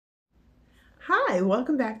Hi,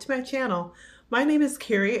 welcome back to my channel. My name is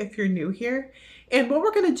Carrie if you're new here, and what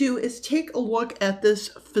we're going to do is take a look at this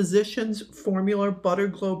Physicians Formula Butter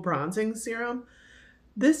Glow Bronzing Serum.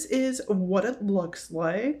 This is what it looks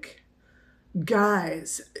like.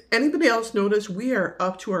 Guys, anybody else notice we are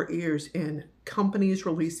up to our ears in companies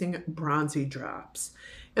releasing bronzy drops?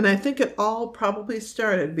 And I think it all probably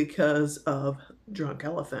started because of Drunk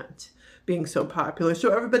Elephant being so popular.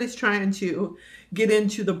 So everybody's trying to get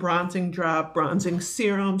into the bronzing drop, bronzing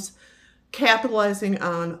serums, capitalizing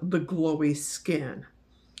on the glowy skin.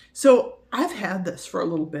 So I've had this for a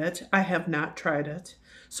little bit. I have not tried it.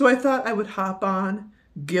 So I thought I would hop on,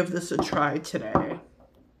 give this a try today.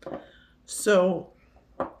 So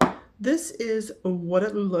this is what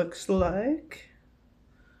it looks like.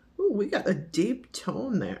 Ooh, we got a deep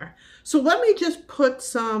tone there. So let me just put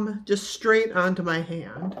some just straight onto my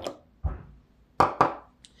hand.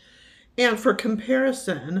 And for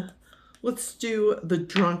comparison, let's do the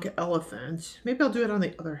Drunk Elephant. Maybe I'll do it on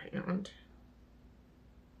the other hand.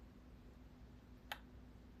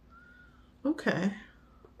 Okay.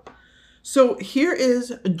 So here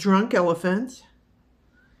is Drunk Elephant.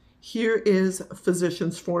 Here is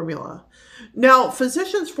Physicians Formula. Now,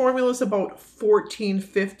 Physicians Formula is about $14,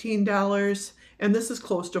 $15, and this is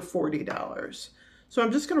close to $40. So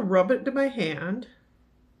I'm just going to rub it into my hand.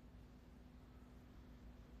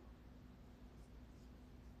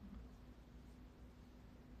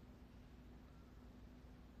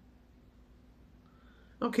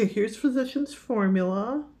 Okay, here's Physicians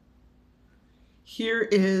Formula. Here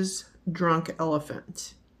is Drunk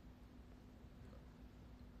Elephant.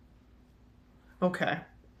 Okay,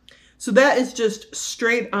 so that is just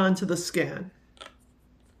straight onto the skin.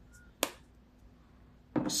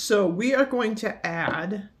 So we are going to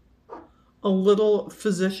add a little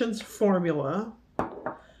Physicians Formula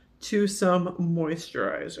to some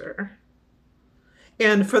moisturizer.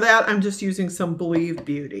 And for that, I'm just using some Believe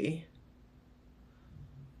Beauty.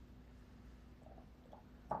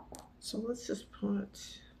 So let's just we'll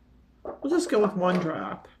just go with one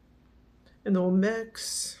drop. And then we'll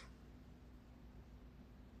mix.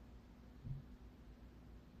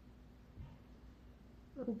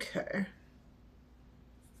 Okay.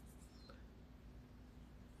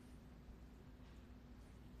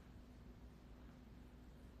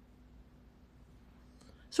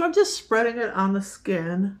 So I'm just spreading it on the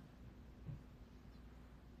skin.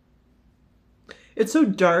 It's so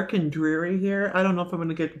dark and dreary here. I don't know if I'm going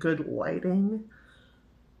to get good lighting,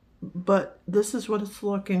 but this is what it's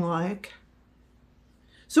looking like.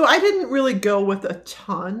 So I didn't really go with a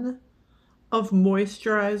ton of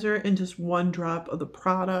moisturizer in just one drop of the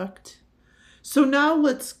product. So now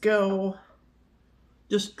let's go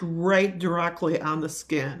just right directly on the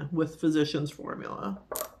skin with Physicians Formula.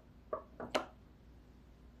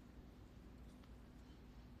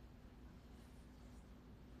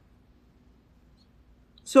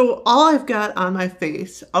 So all I've got on my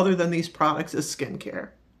face other than these products is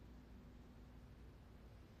skincare.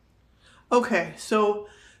 Okay, so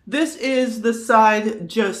this is the side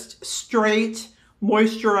just straight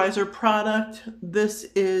moisturizer product. This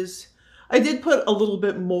is, I did put a little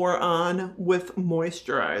bit more on with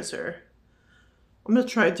moisturizer. I'm gonna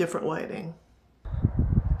try different lighting.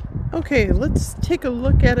 Okay, let's take a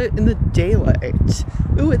look at it in the daylight.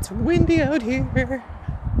 Ooh, it's windy out here.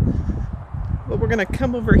 But we're gonna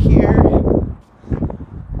come over here,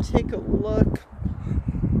 take a look.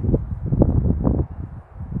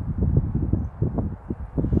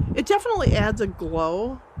 It definitely adds a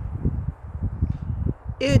glow.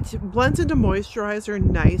 It blends into moisturizer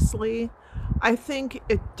nicely. I think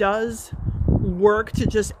it does work to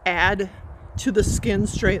just add to the skin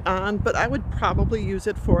straight on, but I would probably use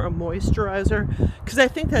it for a moisturizer because I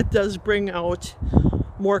think that does bring out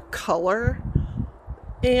more color.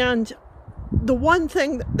 And the one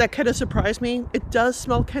thing that kind of surprised me, it does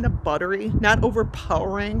smell kind of buttery, not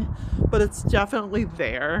overpowering, but it's definitely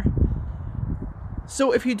there.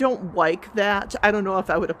 So if you don't like that, I don't know if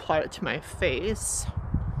I would apply it to my face.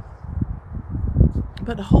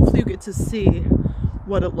 But hopefully you get to see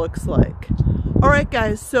what it looks like. All right,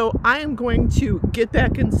 guys, so I am going to get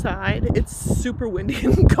back inside. It's super windy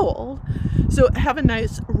and cold. So have a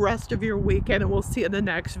nice rest of your weekend, and we'll see you in the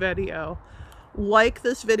next video. Like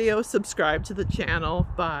this video, subscribe to the channel.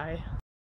 Bye.